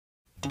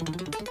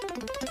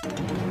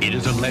It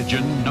is a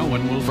legend no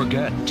one will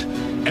forget.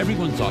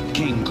 Everyone thought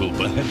King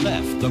Koopa had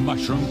left the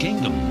Mushroom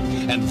Kingdom.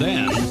 And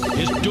then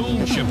his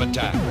doom ship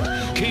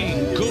attacked.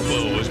 King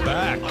Koopa was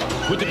back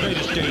with the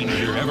greatest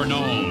danger ever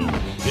known,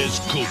 his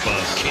Koopa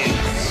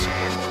kids.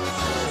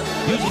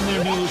 Using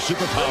their new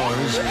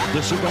superpowers,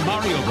 the Super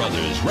Mario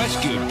Brothers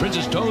rescued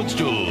Princess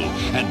Toadstool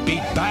and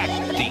beat back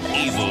the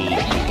evil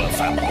Koopa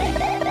family.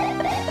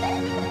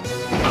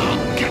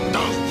 I'll get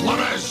those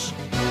flutters!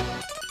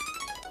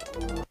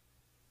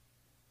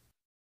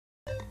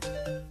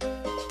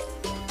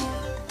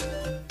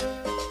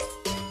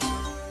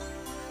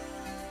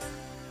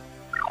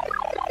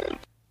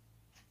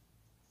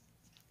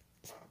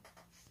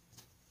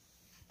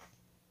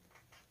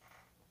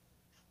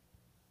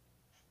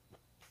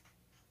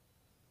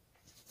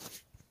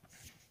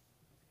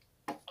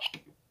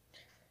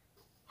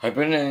 I've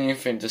been in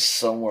anything this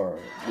summer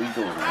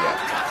legally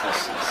after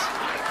Christmas.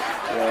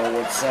 Well,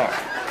 what's that?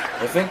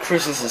 I think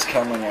Christmas is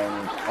coming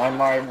and I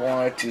might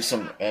want to do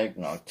some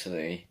eggnog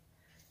today.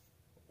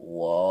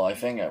 Well, I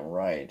think I'm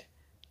right.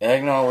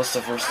 Eggnog was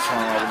the first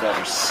time I would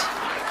ever see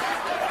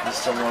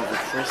some of the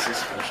Christmas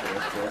special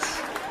like this.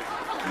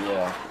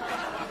 Yeah,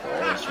 I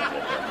always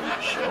forget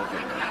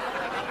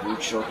that we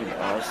joking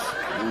us,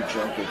 we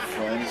joking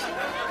friends,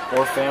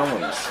 or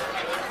families.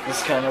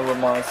 This kind of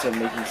reminds me of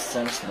making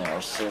sense now,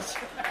 since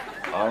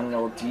I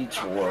know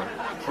detour,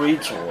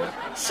 pre-tour,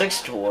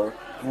 sex-tour,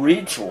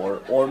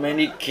 re-tour, or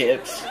many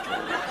kids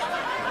tours.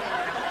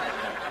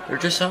 They're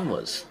just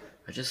endless.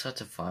 I just have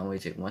to finally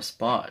take my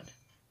spot.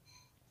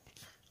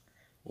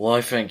 Well,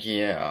 I think,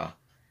 yeah.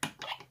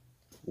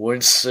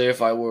 Wouldn't say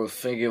if I were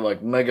thinking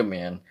like Mega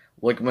Man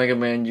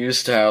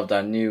used to have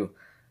that new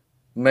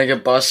Mega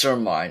Buster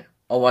mine,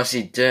 unless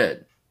he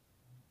did.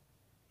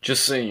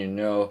 Just so you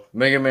know,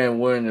 Mega Man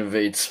wouldn't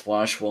invade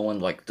Splash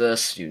World like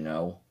this, you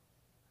know.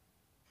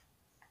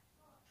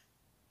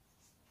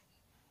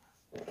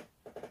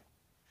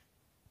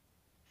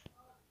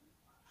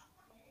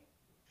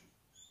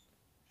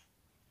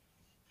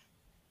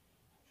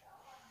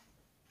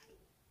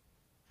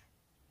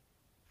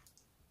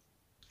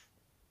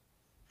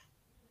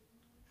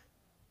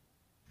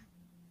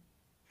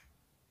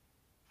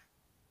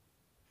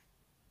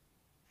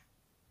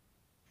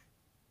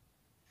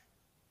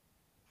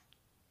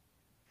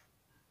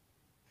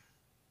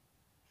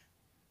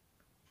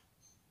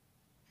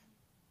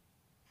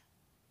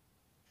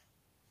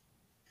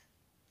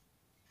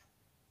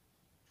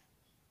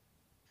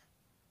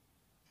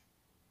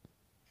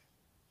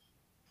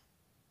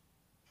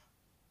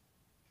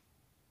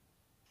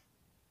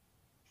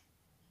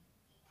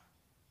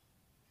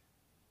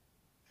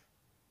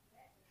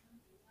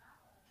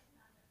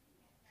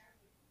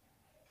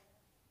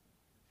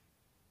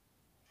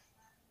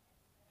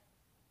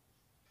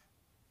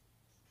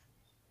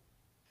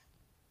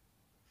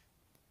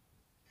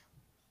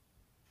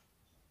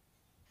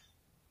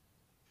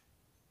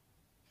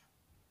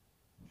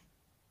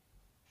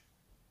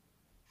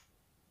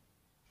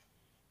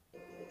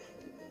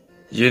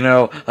 You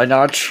know, I'm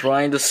not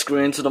trying to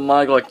scream into the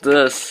mic like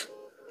this.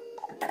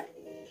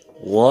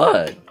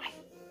 What?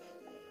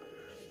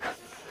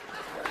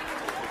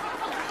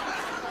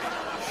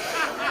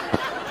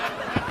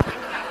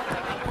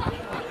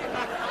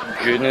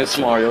 Goodness,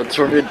 Mario,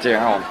 turn it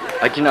down.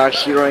 I cannot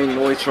hear any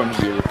noise from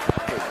here. You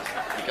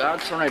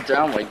gotta turn it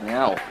down right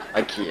now.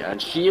 I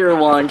can't hear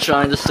while I'm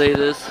trying to say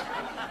this.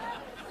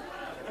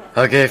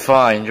 Okay,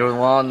 fine. Your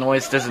loud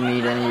noise doesn't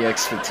need any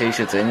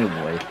expectations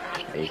anyway.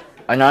 Hey,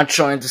 I'm not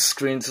trying to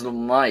scream to the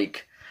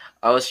mic.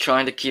 I was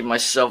trying to keep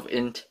myself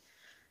in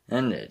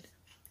it.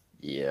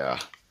 Yeah.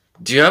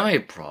 Do you have any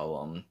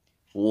problem?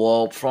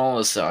 Well, problem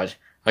aside,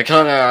 I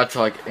kinda act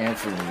like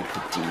Anthony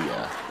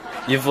Padilla.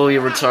 Evilly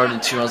retired in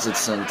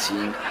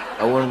 2017.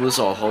 I wouldn't lose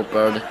all hope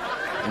about it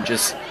and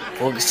just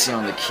focusing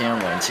on the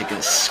camera and taking a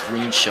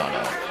screenshot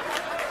of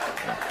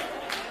it.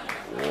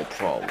 Well,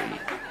 probably.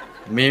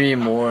 Maybe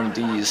more than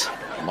these.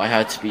 Might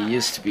have to be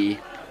used to be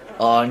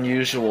an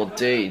unusual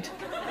date.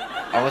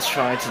 I was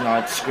trying to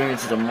not scream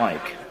into the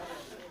mic.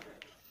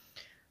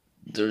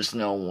 There's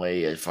no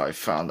way if I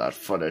found that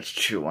footage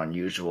too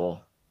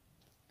unusual.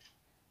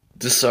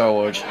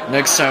 Disarge.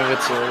 Next time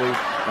it's early,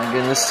 I'm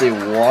gonna say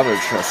water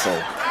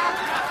trestle.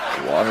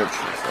 Water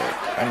trestle?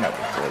 I never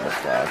heard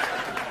of that.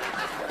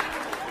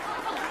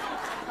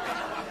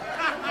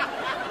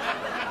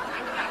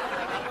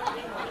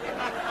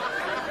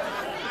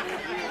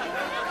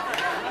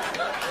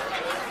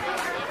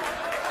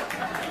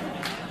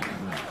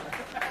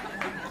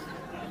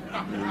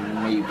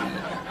 Maybe.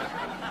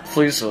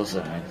 Please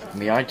listen,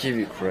 may I give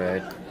you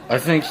credit? I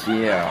think,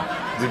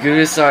 yeah. The good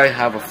is I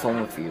have a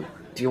phone with you.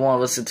 Do you want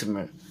to listen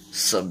to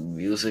some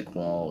music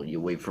while you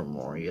wait for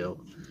Mario?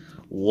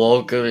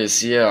 Well,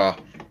 goodness, yeah.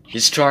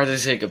 He's trying to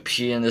take a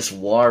pee in this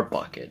water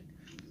bucket.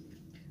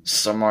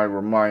 Some might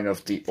remind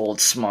of the old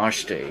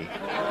Smosh Day.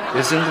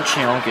 Isn't the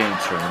channel getting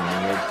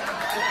terminated?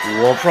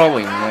 Well,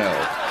 probably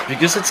no,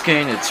 because it's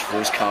getting its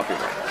first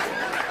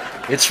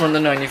copyright. It's from the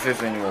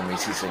 95th annual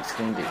Macy's X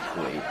Game Day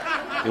parade.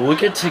 It will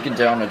get taken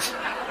down at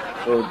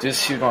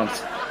this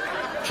month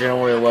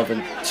January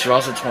 11,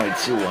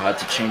 2022 will have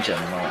to change that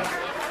mind.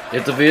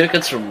 If the video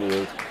gets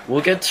removed,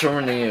 we'll get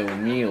terminated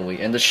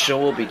immediately and the show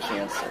will be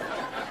cancelled.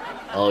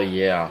 Oh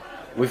yeah,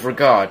 we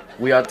forgot.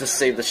 We have to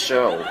save the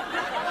show.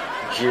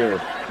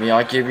 Here, may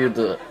I give you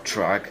the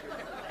track?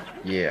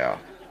 Yeah.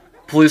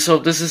 Please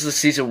hope this is the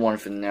season 1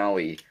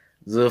 finale.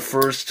 The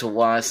first to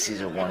last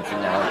season 1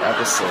 finale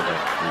episode of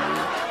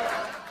Hulu.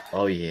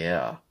 Oh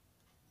yeah.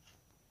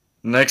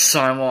 Next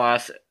time we'll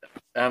ask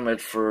Emmett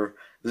for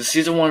the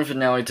season 1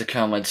 finale to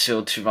come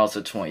until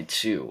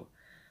 2022.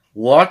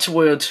 We'll have to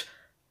wait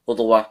for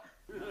the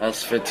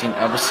last 15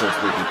 episodes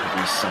will be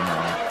produced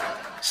somehow.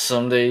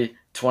 Someday,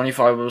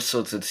 25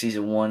 episodes of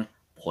season 1,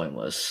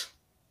 pointless.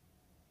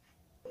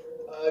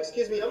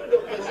 Excuse me, I'm gonna go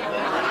play some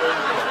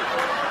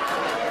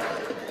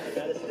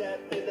gotta step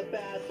in the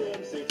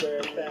bathroom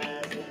super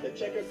fast. The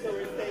checker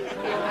colored face.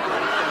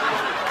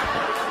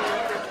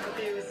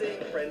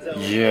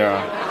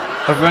 Yeah,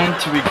 I find it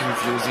to be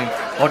confusing.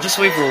 I'll just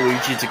wait for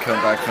Luigi to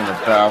come back from the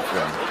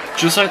bathroom.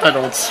 Just like that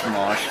old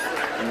Smosh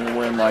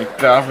when like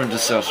bathroom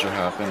disaster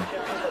happened.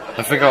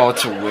 I think I'll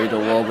have to wait a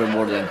little bit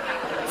more than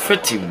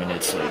 15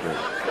 minutes later.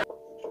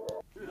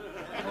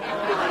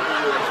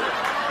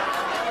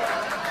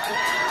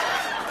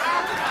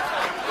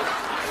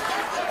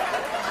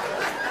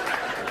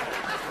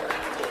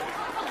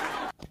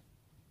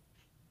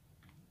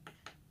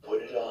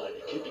 Put it on,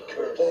 you keep it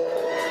cursed.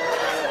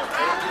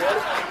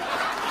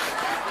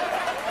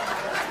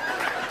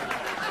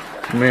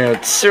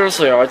 Man,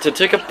 seriously, I had to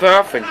take a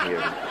bath in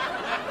here.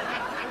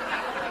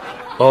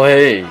 Oh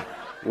hey,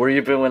 where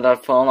you been with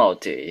that phone all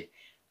day?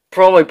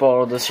 Probably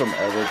borrowed this from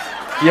Edward.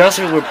 He asked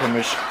me with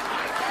permission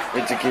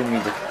to give me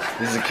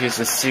this in case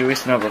the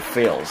series never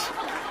fails.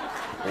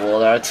 Well,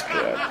 that's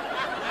good.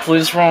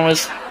 Please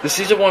promise, the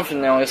season 1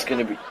 finale is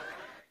gonna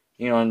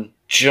be, on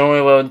January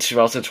 11,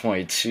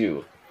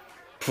 2022.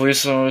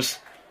 Please promise,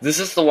 this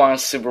is the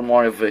last Super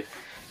Mario video.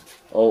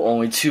 Oh,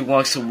 only 2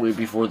 months away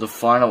before the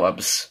final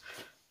episode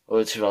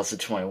of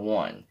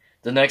 2021.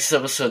 The next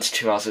episode's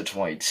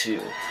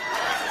 2022.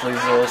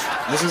 Please notice,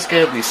 this is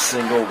gonna be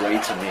single way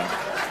to me.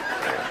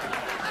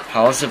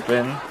 How has it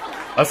been?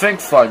 I think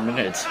 5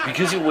 minutes,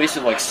 because you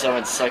wasted like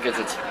 7 seconds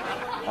of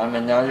time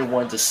and now you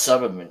went to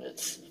 7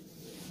 minutes.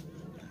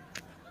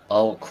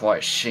 Oh, quite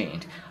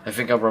ashamed. I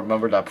think I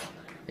remember that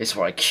place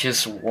where I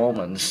kiss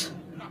women's.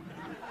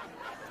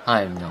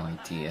 I have no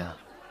idea.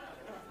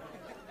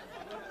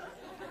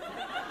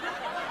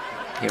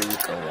 Here we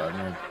go,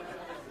 Lemon.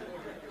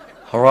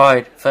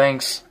 Alright,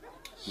 thanks.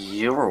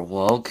 You're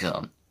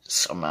welcome,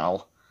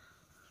 somehow.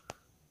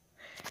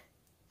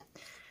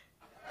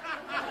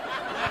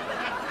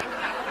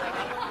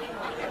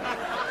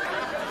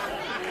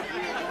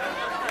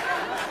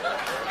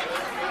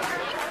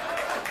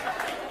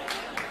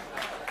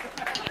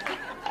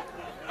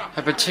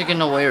 I've been taking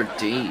away her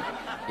date.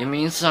 It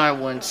means that I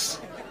want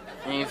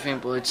anything,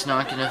 but it's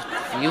not gonna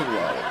feel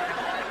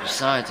well.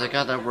 Besides, I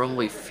got that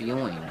runaway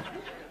feeling.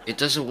 It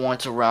doesn't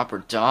want to rap or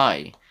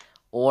die.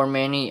 Or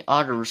many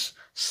others,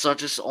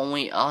 such as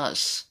Only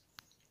Us.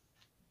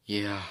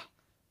 Yeah,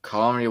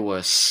 comedy would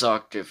have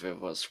sucked if it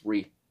was if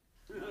we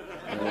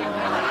had never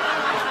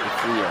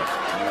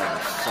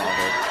saw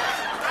it.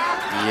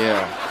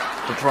 Yeah,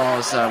 the problem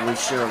is that we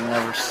should have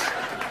never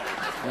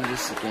seen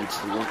this again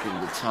to look at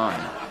the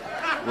time.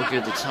 Look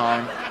at the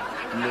time,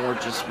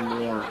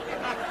 more.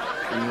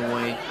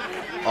 Anyway,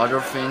 other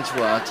things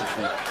will have to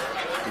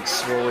think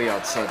slowly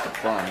outside the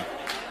bun.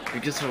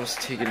 Because I was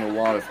taking a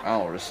lot of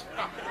hours.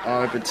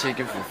 I've been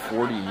taking for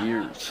 40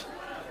 years.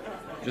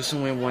 Just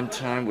only one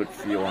time would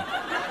feel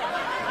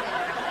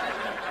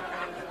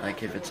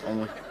like if it's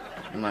only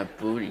in my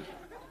booty.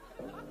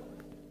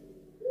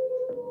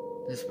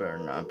 This better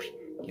not be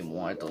in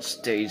one of those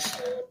days.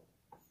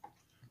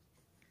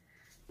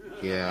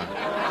 Yeah.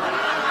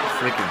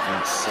 Freaking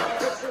things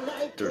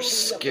suck. They're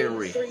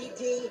scary.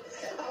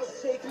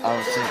 I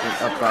was thinking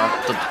about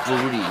the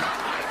booty.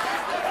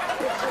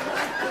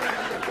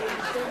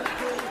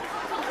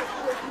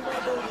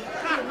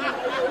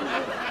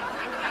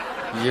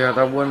 Yeah,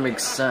 that wouldn't make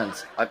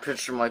sense. I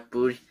picture my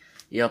booty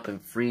up in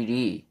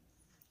 3D.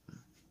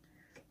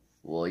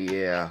 Well,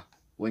 yeah.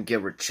 Wouldn't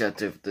get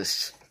rejected if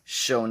this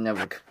show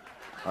never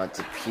got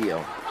to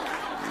peel.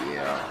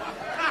 Yeah.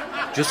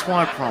 Just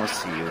want to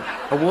promise to you,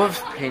 I would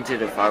have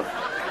painted if I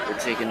were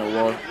taking a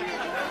look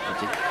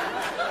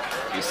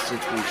at the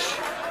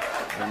situation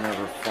I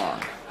never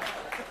found.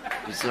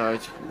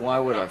 Besides, why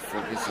would I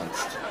focus on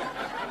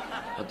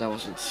stuff? But that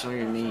wasn't so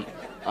unique.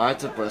 I had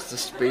to press the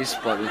space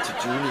button to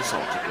do this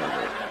all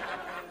together.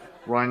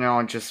 Right now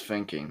I'm just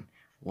thinking,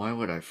 why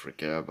would I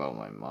forget about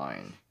my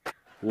mind?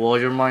 Well,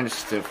 your mind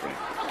is different,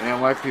 and it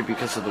might be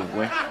because of the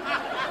way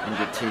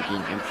you're taking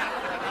in.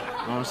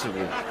 Honestly,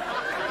 will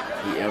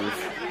be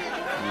everything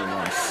you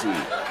want to see.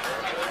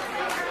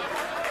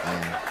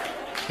 And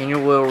can you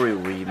really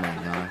read my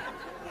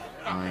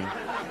mind?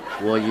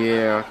 Well,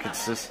 yeah,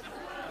 consist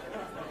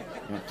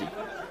of the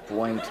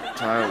blank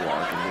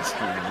dialogue in this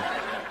game.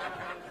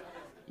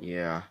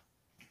 Yeah,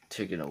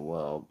 taking a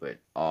little bit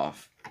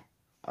off.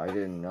 I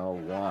didn't know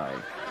why.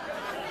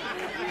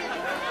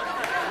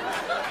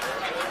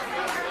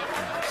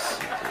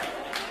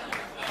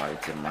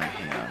 Hides in my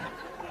hand.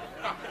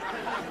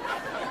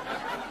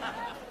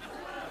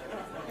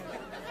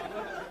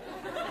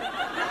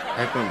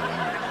 I've been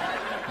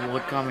wondering,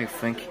 what got me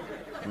thinking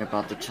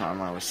about the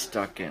time I was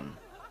stuck in.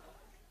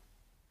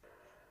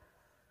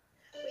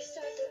 We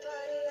start the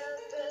party out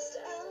best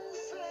of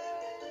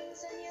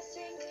friends, and you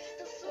think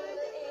the fun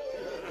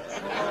is.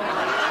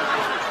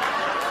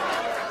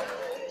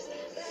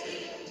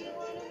 Do you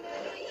wanna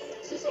marry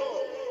each other?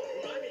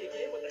 Remind me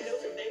again, what the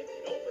hell's your name?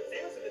 Don't put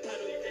Thanos in the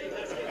title, you game.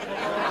 Let's get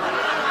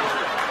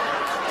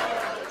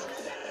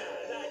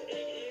that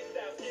is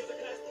that is a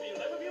class to be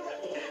never be a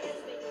rebel.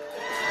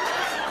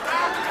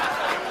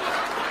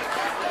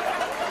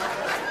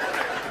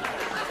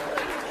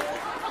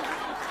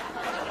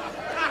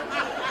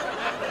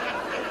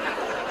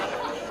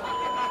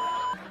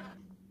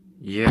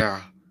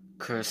 Yeah,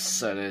 Chris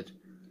said it.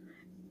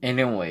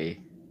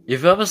 Anyway,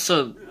 if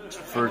episode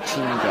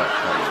 13 got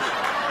published,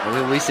 are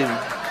we waiting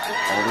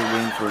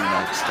for the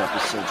next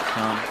episode to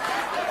come?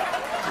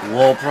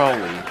 Well,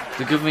 probably.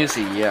 The good news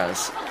is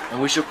yes,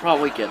 and we should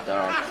probably get that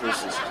on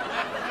Chris's.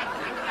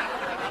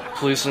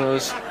 Please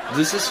notice,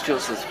 this is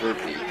Joseph's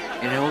birthday,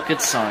 and he'll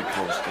get Sonic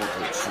Colors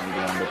Ultimate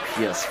Sunday on the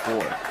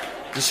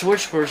PS4. The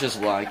Switch version is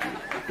laggy.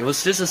 It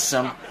was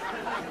disassembled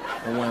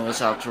when it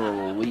was after a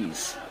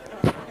release.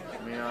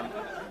 Man,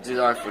 did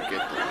I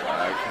forget the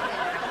lag?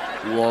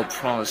 Well,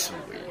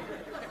 promisingly.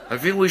 I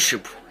think we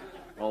should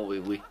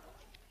probably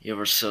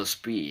ever so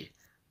speed.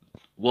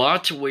 We'll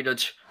have to wait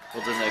for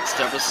the next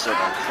episode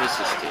on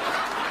Christmas Day.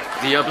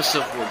 The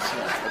episode 14,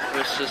 a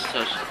Christmas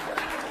touch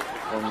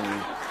on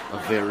a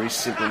very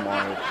Super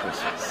Mario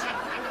Christmas.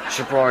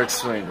 Should probably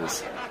explain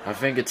this. I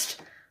think it's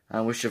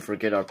time we should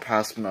forget our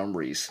past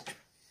memories.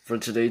 From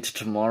today to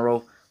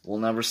tomorrow, we'll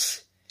never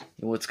see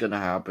what's gonna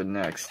happen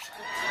next.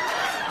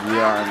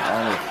 Yeah, I'm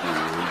on with you,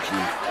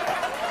 Luigi.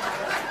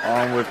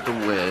 On with the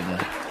win.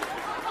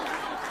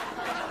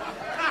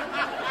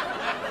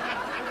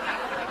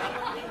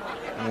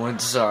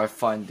 Once I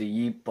find the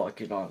yeet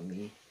bucket on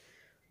me.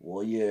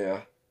 Well,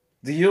 yeah.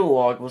 The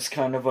U-log was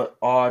kind of an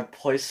odd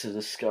place to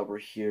discover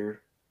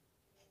here.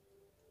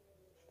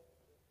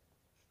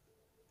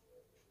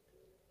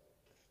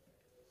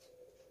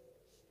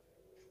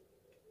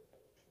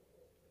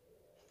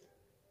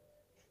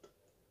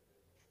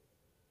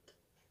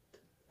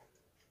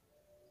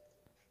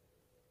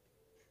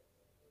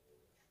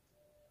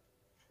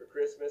 For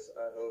Christmas,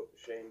 I hope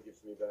Shane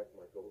gives me back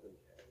my golden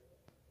cat.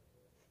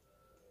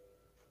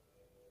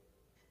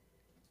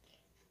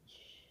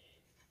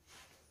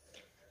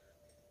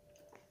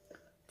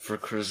 For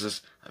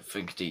Christmas, I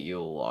think the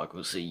U-log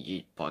was a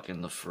yeet bug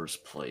in the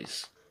first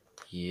place.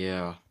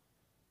 Yeah.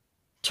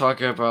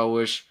 Talking about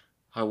which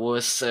I would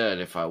have said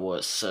if I would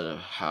have said a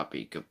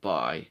happy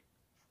goodbye.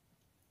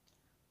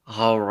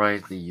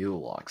 Alright, the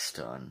U-log's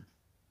done.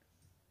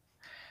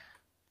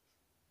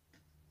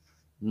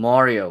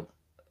 Mario.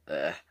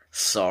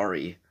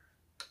 Sorry.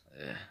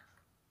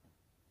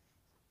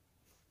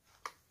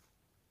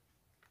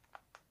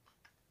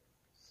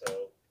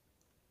 So,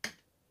 do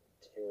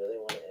you really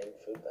want to end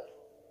food battle?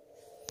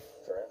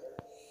 Forever?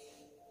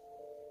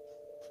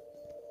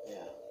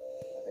 Yeah,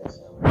 I think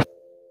so. What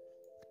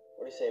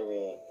do you say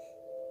we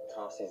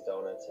toss these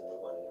donuts and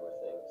move on to newer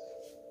things?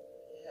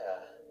 Yeah.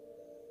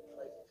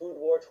 Like Food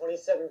War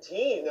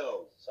 2017?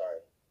 No,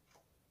 sorry.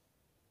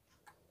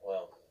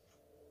 Well,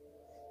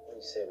 what do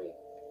you say we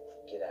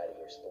get out of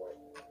here, sport?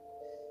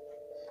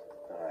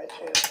 Alright,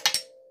 champ. Let's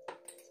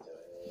do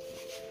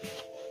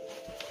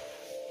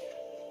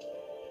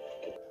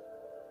it.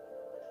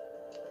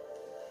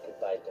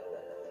 Goodbye,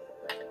 donut.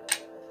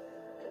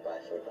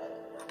 Goodbye, food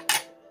battle.